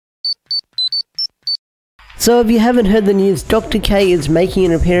So if you haven't heard the news, Dr. K is making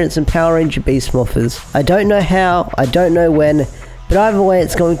an appearance in Power Ranger Beast Morphers. I don't know how, I don't know when, but either way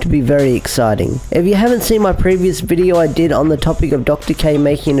it's going to be very exciting. If you haven't seen my previous video I did on the topic of Dr. K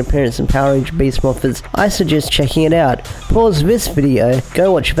making an appearance in Power Ranger Beast Morphers, I suggest checking it out. Pause this video,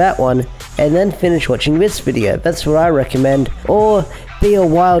 go watch that one, and then finish watching this video. That's what I recommend. Or be a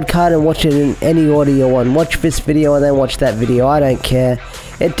wild card and watch it in any order you want. Watch this video and then watch that video, I don't care.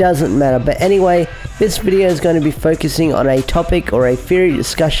 It doesn't matter. But anyway, this video is going to be focusing on a topic or a theory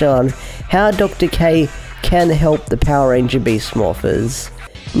discussion on how Dr. K can help the Power Ranger Beast Morphers.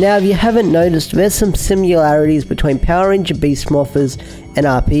 Now if you haven't noticed, there's some similarities between Power Ranger Beast Morphers and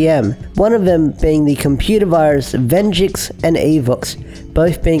RPM. One of them being the computer virus Venjix and Evox,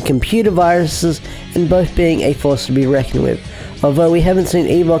 both being computer viruses and both being a force to be reckoned with. Although we haven't seen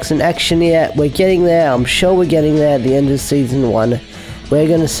Evox in action yet, we're getting there. I'm sure we're getting there at the end of season 1. We're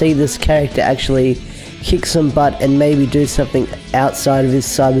going to see this character actually kick some butt and maybe do something outside of his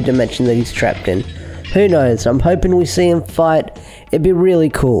cyber dimension that he's trapped in. Who knows, I'm hoping we see him fight. It'd be really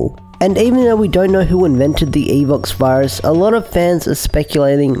cool. And even though we don't know who invented the Evox virus, a lot of fans are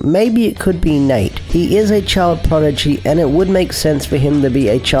speculating maybe it could be Nate. He is a child prodigy and it would make sense for him to be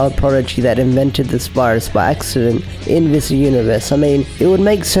a child prodigy that invented this virus by accident in this universe. I mean, it would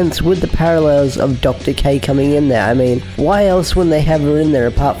make sense with the parallels of Dr. K coming in there. I mean, why else wouldn't they have her in there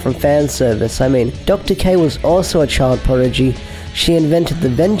apart from fan service? I mean, Dr. K was also a child prodigy. She invented the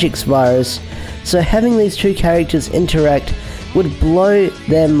Venjix virus. So having these two characters interact would blow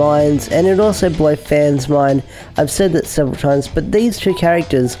their minds, and it'd also blow fans' mind. I've said that several times, but these two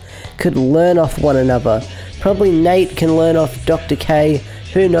characters could learn off one another. Probably Nate can learn off Dr. K,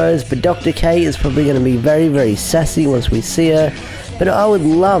 who knows, but Dr. K is probably going to be very, very sassy once we see her. But I would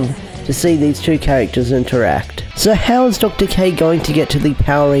love to see these two characters interact. So how is Dr. K going to get to the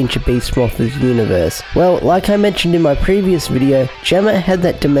Power Ranger Beast Morphers universe? Well, like I mentioned in my previous video, Gemma had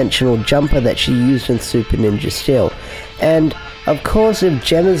that dimensional jumper that she used in Super Ninja Steel. And of course, if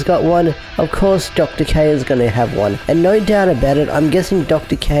Gemma's got one, of course Dr. K is going to have one. And no doubt about it, I'm guessing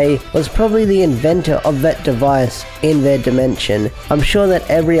Dr. K was probably the inventor of that device in their dimension. I'm sure that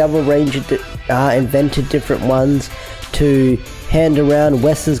every other Ranger invented different ones to hand around.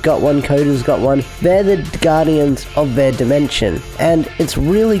 Wes has got one, Coda's got one. They're the guardians of their dimension. And it's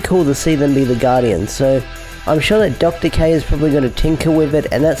really cool to see them be the guardians. So I'm sure that Dr. K is probably going to tinker with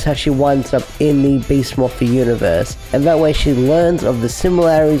it, and that's how she winds up in the Beast Morpher universe. And that way she learns of the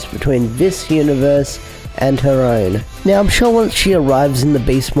similarities between this universe and her own. Now I'm sure once she arrives in the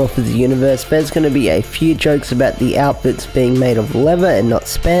Beast Morphers universe, there's going to be a few jokes about the outfits being made of leather and not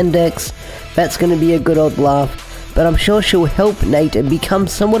spandex. That's going to be a good old laugh. But I'm sure she'll help Nate and become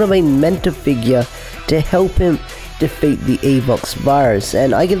somewhat of a mentor figure to help him defeat the Evox virus.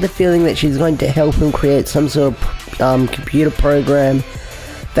 And I get the feeling that she's going to help him create some sort of computer program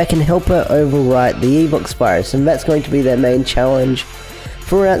that can help her overwrite the Evox virus. And that's going to be their main challenge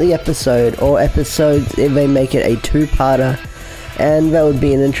throughout the episode, or episodes if they make it a two-parter. And that would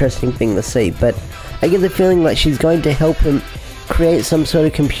be an interesting thing to see. But I get the feeling like she's going to help him create some sort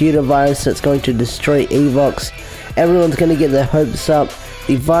of computer virus that's going to destroy Evox. Everyone's going to get their hopes up.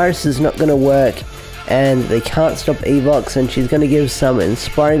 The virus is not going to work, and they can't stop Evox, and she's going to give some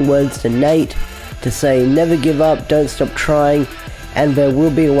inspiring words to Nate to say never give up, don't stop trying, and there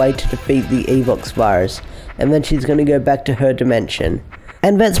will be a way to defeat the Evox virus. And then she's going to go back to her dimension.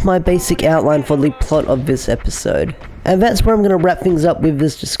 And that's my basic outline for the plot of this episode. And that's where I'm going to wrap things up with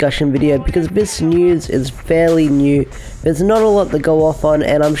this discussion video, because this news is fairly new. There's not a lot to go off on,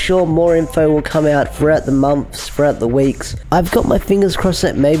 and I'm sure more info will come out throughout the months, throughout the weeks. I've got my fingers crossed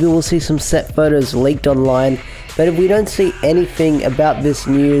that maybe we'll see some set photos leaked online, but if we don't see anything about this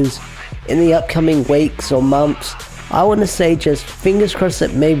news in the upcoming weeks or months, I want to say just fingers crossed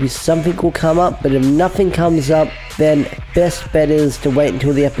that maybe something will come up. But if nothing comes up, then best bet is to wait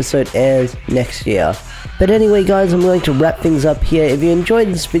until the episode airs next year. But anyway guys, I'm going to wrap things up here. If you enjoyed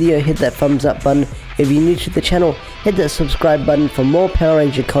this video, hit that thumbs up button. If you're new to the channel, hit that subscribe button for more Power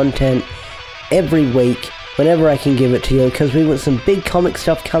Ranger content every week, whenever I can give it to you, because we've got some big comic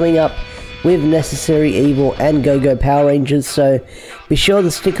stuff coming up with Necessary Evil and Go-Go Power Rangers, so be sure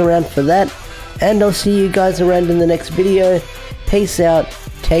to stick around for that. And I'll see you guys around in the next video. Peace out,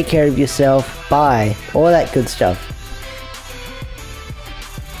 take care of yourself, bye, all that good stuff.